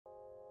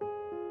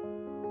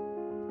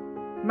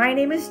My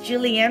name is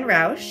Juliann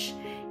Roush.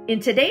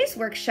 In today's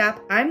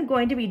workshop, I'm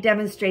going to be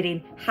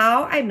demonstrating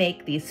how I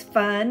make these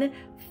fun,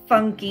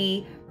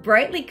 funky,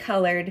 brightly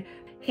colored,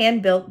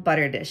 hand-built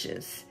butter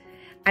dishes.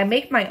 I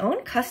make my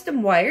own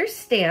custom wire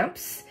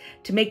stamps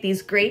to make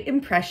these great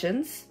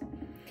impressions.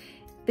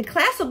 The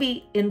class will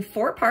be in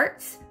 4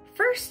 parts.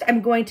 First,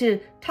 I'm going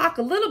to talk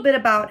a little bit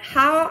about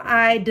how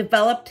I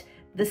developed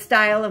the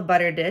style of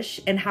butter dish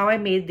and how I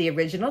made the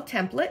original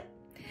template.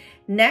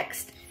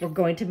 Next, we're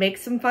going to make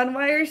some fun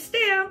wire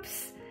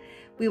stamps.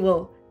 We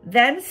will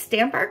then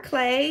stamp our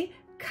clay,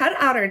 cut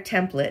out our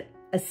template,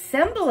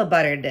 assemble a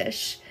butter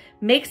dish,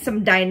 make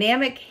some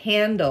dynamic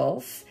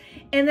handles,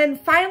 and then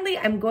finally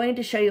I'm going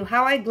to show you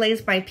how I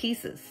glaze my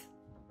pieces.